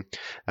game.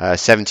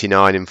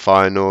 79 in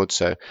Feyenoord,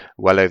 so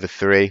well over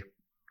 3.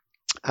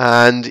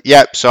 And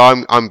yep, so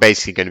I'm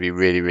basically going to be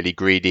really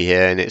greedy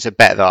here, and it's a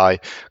bet that I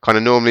kind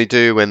of normally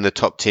do when the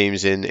top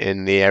teams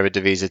in the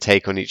Eredivisie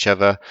take on each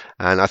other.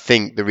 And I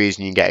think the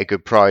reason you get a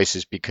good price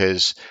is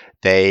because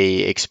they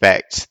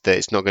expect that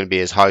it's not going to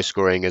be as high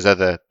scoring as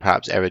other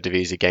perhaps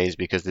Eredivisie games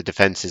because the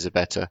defenses are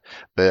better,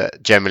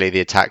 but generally the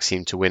attacks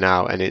seem to win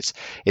out, and it's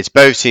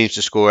both teams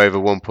to score over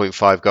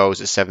 1.5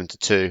 goals at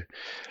 7-2.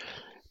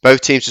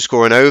 Both teams to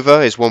score an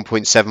over is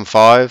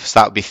 1.75, so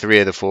that would be 3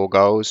 of the 4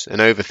 goals, and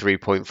over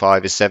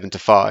 3.5 is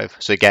 7-5.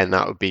 So again,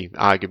 that would be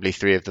arguably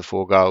 3 of the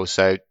 4 goals.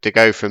 So to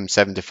go from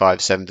 7-5,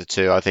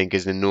 7-2, I think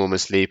is an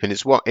enormous leap, and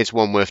it's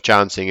one worth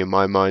chancing in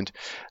my mind.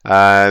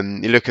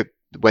 You look at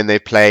when they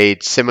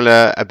played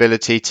similar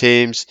ability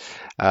teams.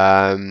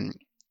 Ajax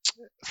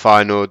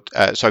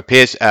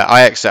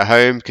at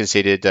home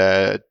conceded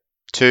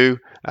 2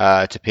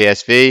 to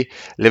PSV.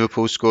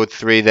 Liverpool scored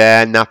 3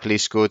 there. Napoli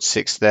scored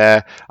 6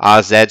 there.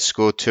 RZ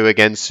scored 2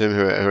 against them,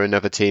 who are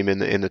another team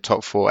in the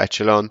top 4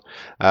 echelon.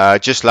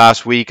 Just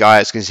last week,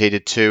 Ajax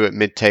conceded 2 at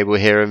mid-table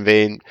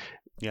Heerenveen.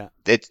 Yeah,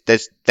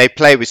 they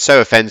play with so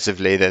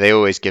offensively that they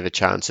always give a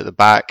chance at the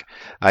back.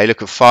 You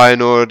look at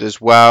Feyenoord as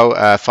well.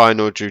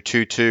 Feyenoord drew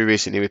 2-2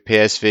 recently with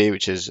PSV,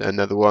 which is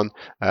another one.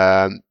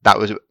 That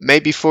was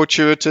maybe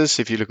fortuitous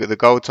if you look at the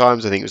goal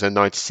times. I think it was a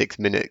 96th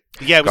minute.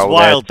 Yeah, it was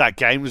wild. That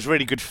game it was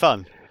really good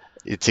fun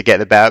to get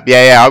the bet.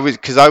 Yeah. I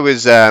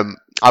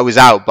was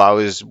out, but I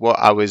was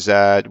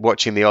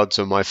watching the odds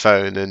on my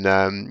phone,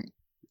 and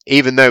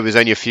even though it was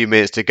only a few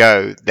minutes to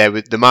go,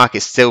 the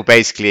market still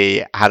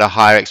basically had a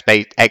higher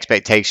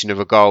expectation of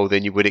a goal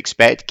than you would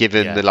expect,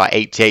 given the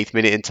 88th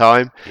minute in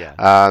time.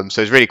 Yeah.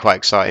 So it's really quite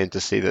exciting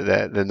to see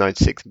that the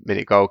 96th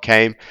minute goal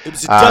came. It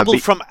was a double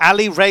from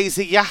Ali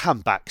Reza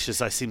Jahanbakhsh,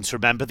 as I seem to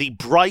remember, the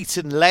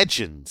Brighton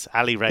legend,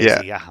 Ali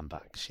Reza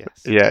Jahanbakhsh. Yes.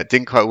 Yeah, it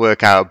didn't quite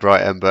work out at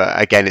Brighton,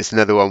 but again, it's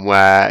another one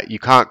where you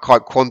can't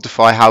quite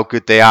quantify how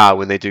good they are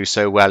when they do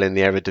so well in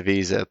the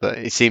Eredivisie, but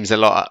it seems a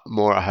lot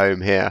more at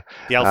home here.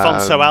 The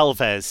Alfonso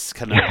Alves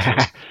connection,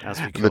 as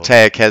we call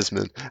Mateo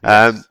Kezman.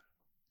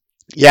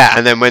 Yes.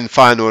 And then when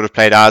Feyenoord have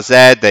played AZ,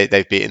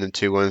 they've beaten them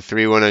 2-1 and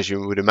 3-1, as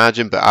you would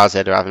imagine, but AZ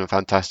are having a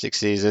fantastic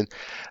season.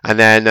 And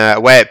then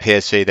away at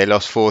PSV, they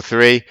lost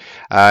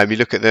 4-3. You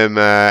look at them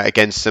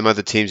against some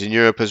other teams in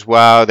Europe as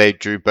well. They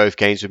drew both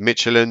games with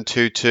Michelin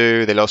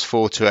 2-2. They lost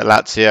 4-2 at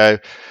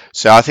Lazio.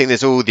 So I think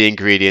there's all the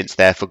ingredients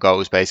there for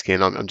goals, basically,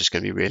 and I'm just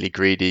going to be really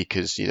greedy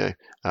because,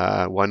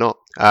 why not?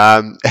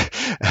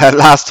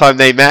 Last time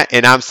they met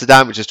in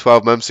Amsterdam, which was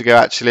 12 months ago,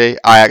 actually,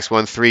 Ajax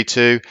won 3-2.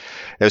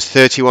 There was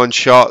 31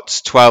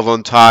 shots, 12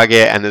 on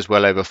target, and there's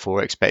well over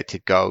 4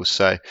 expected goals.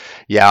 So,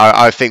 yeah,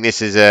 I think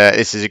this is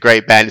a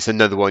great bet. It's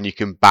another one you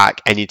can back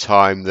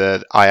anytime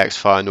the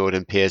Ajax, Feyenoord,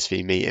 and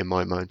PSV meet, in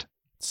my mind.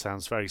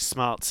 Sounds very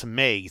smart to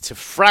me. To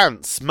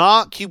France,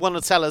 Mark, you want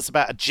to tell us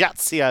about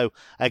Ajaccio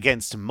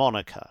against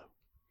Monaco?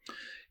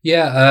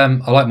 Yeah,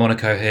 I like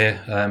Monaco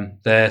here.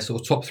 Their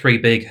sort of top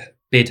 3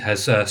 bid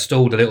has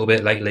stalled a little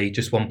bit lately,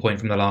 just 1 point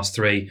from the last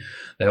 3.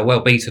 They were well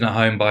beaten at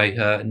home by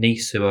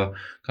Nice, who are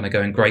kind of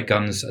going great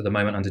guns at the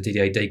moment under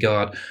Didier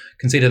Degas.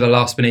 Conceded a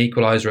last-minute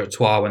equaliser at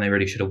Troyes when they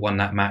really should have won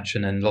that match,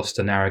 and then lost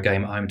a narrow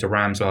game at home to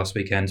Rams last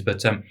weekend.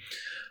 But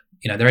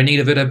they're in need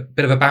of a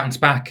bit of a bounce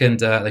back, and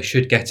they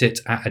should get it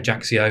at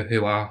Ajaccio,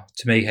 who are,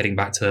 to me, heading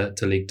back to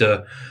Ligue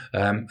 2.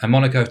 And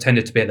Monaco have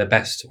tended to be at their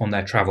best on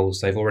their travels.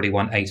 They've already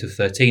won 8 of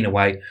 13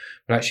 away.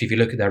 But actually, if you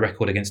look at their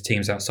record against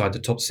teams outside the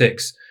top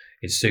 6,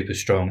 it's super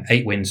strong.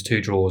 8 wins,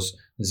 2 draws,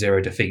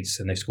 0 defeats,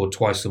 and they've scored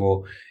twice or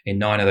more in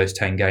 9 of those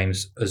 10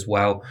 games as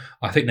well.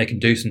 I think they can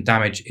do some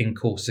damage in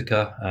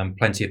Corsica.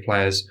 Plenty of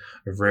players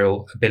of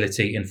real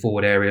ability in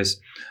forward areas.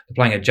 They're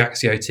playing a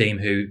Ajaccio team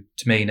who,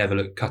 to me, never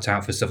looked cut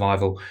out for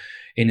survival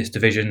in this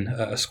division,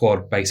 a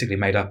squad basically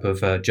made up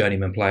of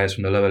journeyman players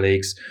from the lower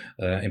leagues,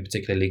 in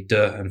particular Ligue 2,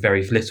 and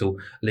very little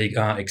Ligue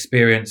 1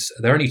 experience.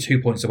 They're only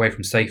 2 points away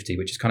from safety,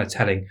 which is kind of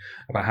telling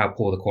about how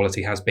poor the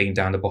quality has been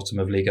down the bottom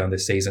of Ligue 1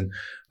 this season.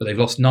 But they've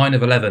lost 9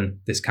 of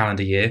 11 this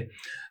calendar year.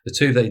 The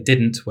two they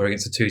didn't were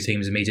against the two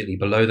teams immediately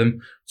below them,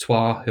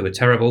 Troyes, who are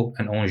terrible,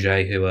 and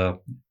Angers, who are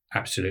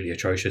absolutely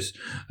atrocious.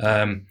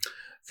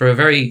 For a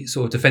very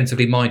sort of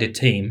defensively minded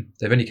team,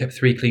 they've only kept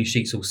 3 clean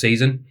sheets all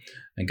season.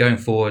 And going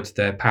forward,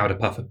 they're powder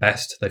puff at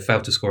best. They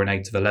failed to score in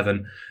 8 of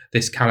 11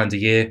 this calendar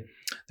year.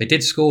 They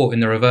did score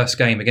in the reverse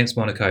game against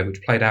Monaco,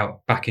 which played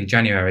out back in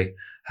January.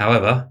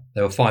 However,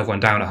 they were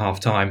 5-1 down at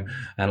half-time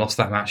and lost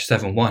that match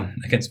 7-1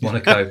 against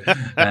Monaco.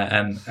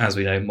 And as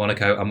we know,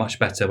 Monaco are much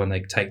better when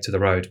they take to the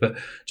road. But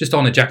just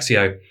on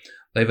Ajaccio,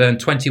 they've earned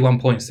 21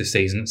 points this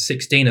season.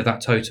 16 of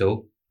that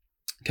total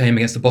came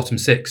against the bottom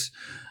 6.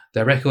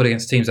 Their record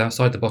against teams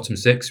outside the bottom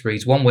 6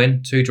 reads 1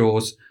 win, 2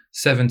 draws,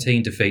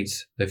 17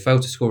 defeats. They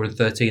failed to score in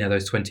 13 of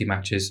those 20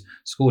 matches,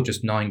 scored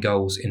just 9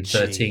 goals in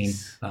 13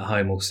 at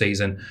home all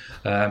season.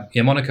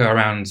 Monaco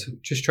around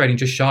just trading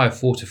just shy of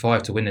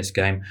 4-5 to win this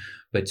game,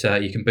 but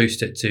you can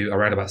boost it to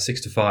around about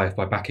 6-5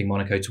 by backing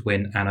Monaco to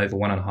win and over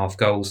 1.5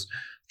 goals.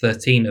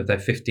 13 of their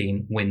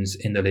 15 wins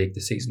in the league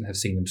this season have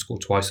seen them score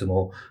twice or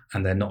more,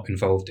 and they're not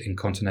involved in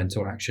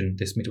continental action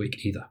this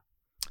midweek either.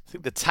 I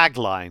think the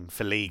tagline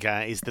for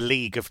Liga is the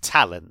League of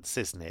Talents,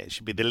 isn't it? It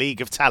should be the League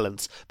of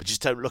Talents, but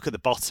just don't look at the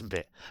bottom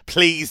bit.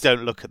 Please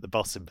don't look at the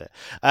bottom bit.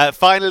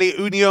 Finally,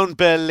 Union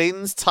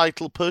Berlin's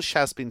title push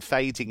has been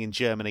fading in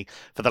Germany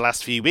for the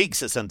last few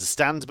weeks. It's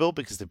understandable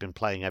because they've been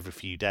playing every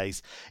few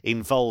days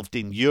involved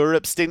in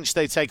Europe. Stinch,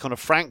 they take on a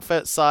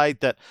Frankfurt side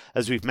that,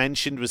 as we've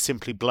mentioned, was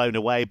simply blown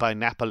away by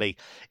Napoli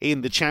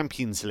in the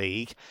Champions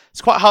League.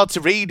 It's quite hard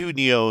to read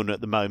Union at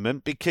the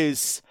moment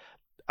because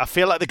I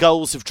feel like the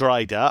goals have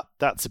dried up.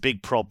 That's a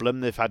big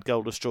problem. They've had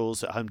goalless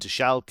draws at home to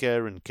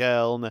Schalke and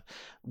Köln.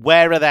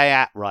 Where are they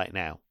at right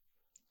now?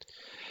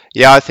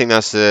 Yeah, I think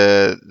that's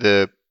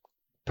the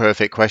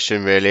perfect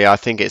question, really. I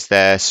think it's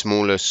their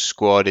smaller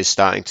squad is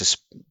starting to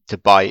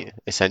bite,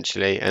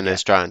 essentially, and they're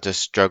starting to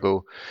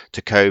struggle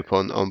to cope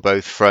on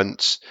both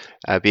fronts.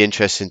 Be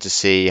interesting to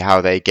see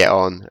how they get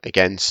on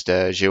against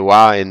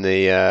Gillois in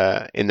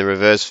the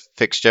reverse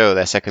fixture, or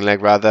their second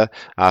leg rather.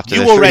 After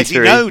you already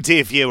know,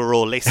 dear viewer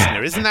or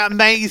listener, isn't that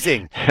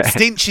amazing?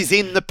 Stinch is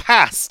in the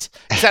past.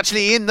 He's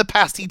actually in the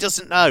past. He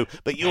doesn't know,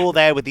 but you're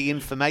there with the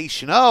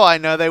information. Oh, I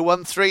know they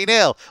won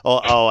 3-0,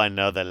 or oh, I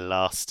know they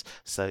lost.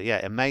 So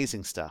yeah,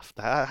 amazing stuff.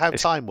 How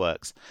time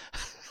works.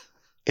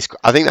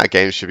 I think that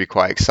game should be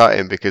quite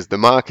exciting because the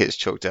market's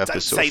chalked up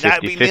as sort of 50-50. Don't say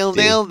that would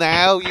be 0-0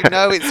 now. You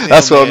know it's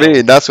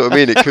 0-0. That's what I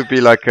mean. It could be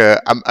like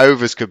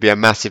overs could be a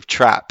massive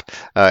trap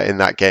in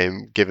that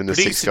game, given the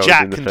Producer 6 goals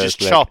Jack in the can first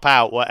just leg. chop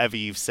out whatever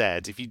you've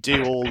said. If you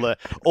do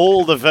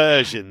all the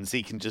versions,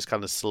 he can just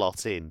kind of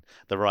slot in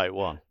the right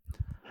one.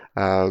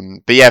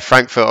 But yeah,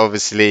 Frankfurt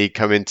obviously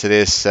come into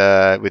this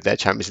with their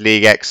Champions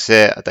League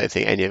exit. I don't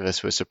think any of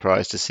us were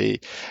surprised to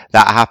see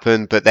that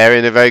happen, but they're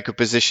in a very good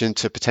position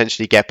to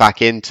potentially get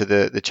back into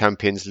the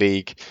Champions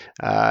League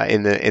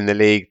in the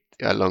league,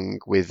 along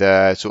with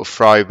sort of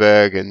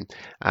Freiburg and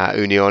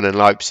Union and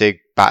Leipzig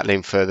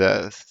battling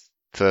for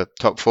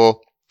top 4.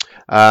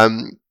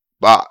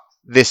 But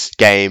this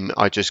game,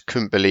 I just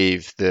couldn't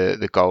believe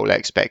the goal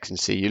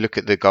expectancy. You look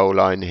at the goal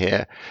line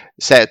here,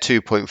 set at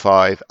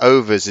 2.5,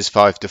 overs is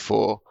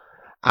 5-4,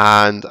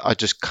 and I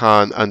just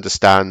can't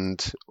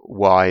understand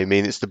why. I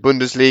mean, it's the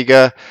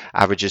Bundesliga,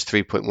 averages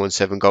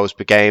 3.17 goals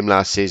per game,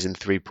 last season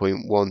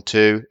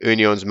 3.12.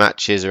 Union's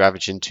matches are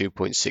averaging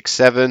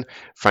 2.67,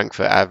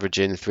 Frankfurt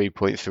averaging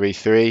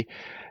 3.33.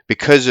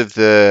 Because of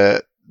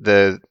the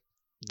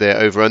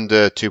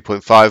over-under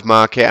 2.5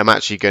 market, I'm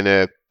actually going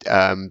to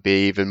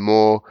be even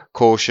more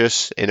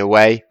cautious in a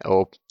way,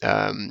 or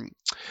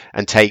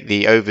and take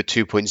the over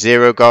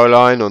 2.0 goal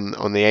line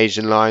on the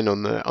Asian line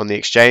on the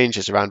exchange.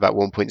 It's around about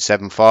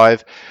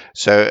 1.75.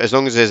 So as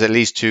long as there's at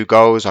least 2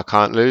 goals, I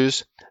can't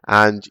lose.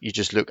 And you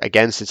just look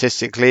again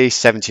statistically,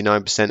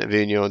 79% of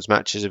Union's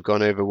matches have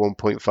gone over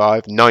 1.5,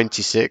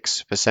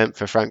 96%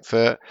 for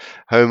Frankfurt.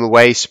 Home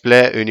away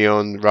split,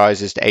 Union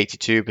rises to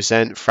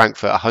 82%,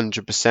 Frankfurt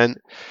 100%.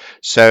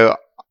 So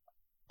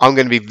I'm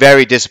going to be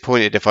very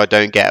disappointed if I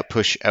don't get a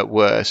push at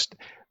worst.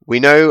 We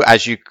know,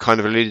 as you kind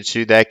of alluded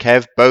to there,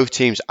 Kev, both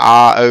teams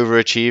are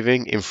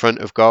overachieving in front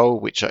of goal,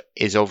 which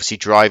is obviously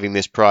driving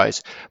this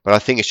price. But I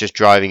think it's just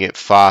driving it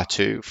far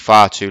too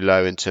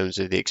low in terms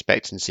of the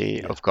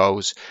expectancy of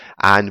goals.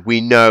 And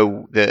we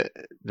know that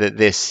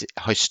this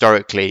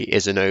historically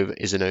is an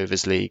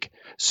overs league.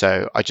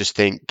 So I just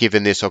think,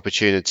 given this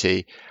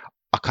opportunity,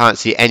 I can't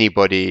see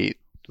anybody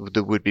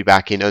that would be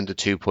backing under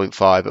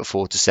 2.5 at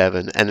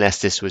 4-7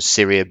 unless this was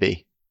Serie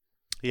B.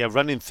 Yeah,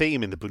 running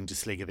theme in the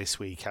Bundesliga this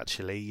week,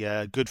 actually.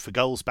 Good for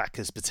goals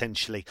backers,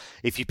 potentially.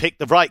 If you pick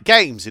the right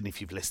games, and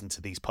if you've listened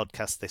to these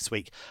podcasts this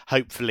week,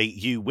 hopefully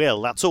you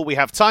will. That's all we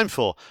have time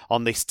for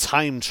on this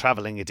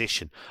time-travelling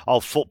edition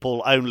of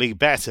Football Only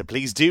Bettor.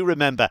 Please do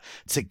remember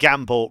to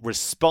gamble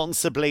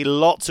responsibly.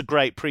 Lots of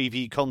great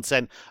preview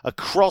content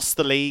across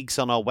the leagues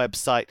on our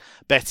website,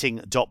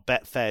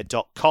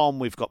 betting.betfair.com.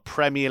 We've got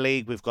Premier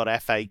League, we've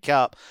got FA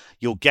Cup.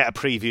 You'll get a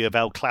preview of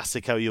El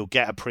Clasico. You'll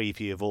get a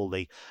preview of all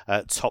the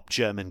top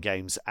German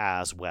games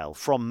as well.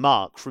 From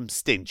Mark, from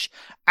Stinch,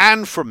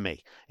 and from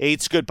me,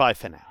 it's goodbye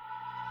for now.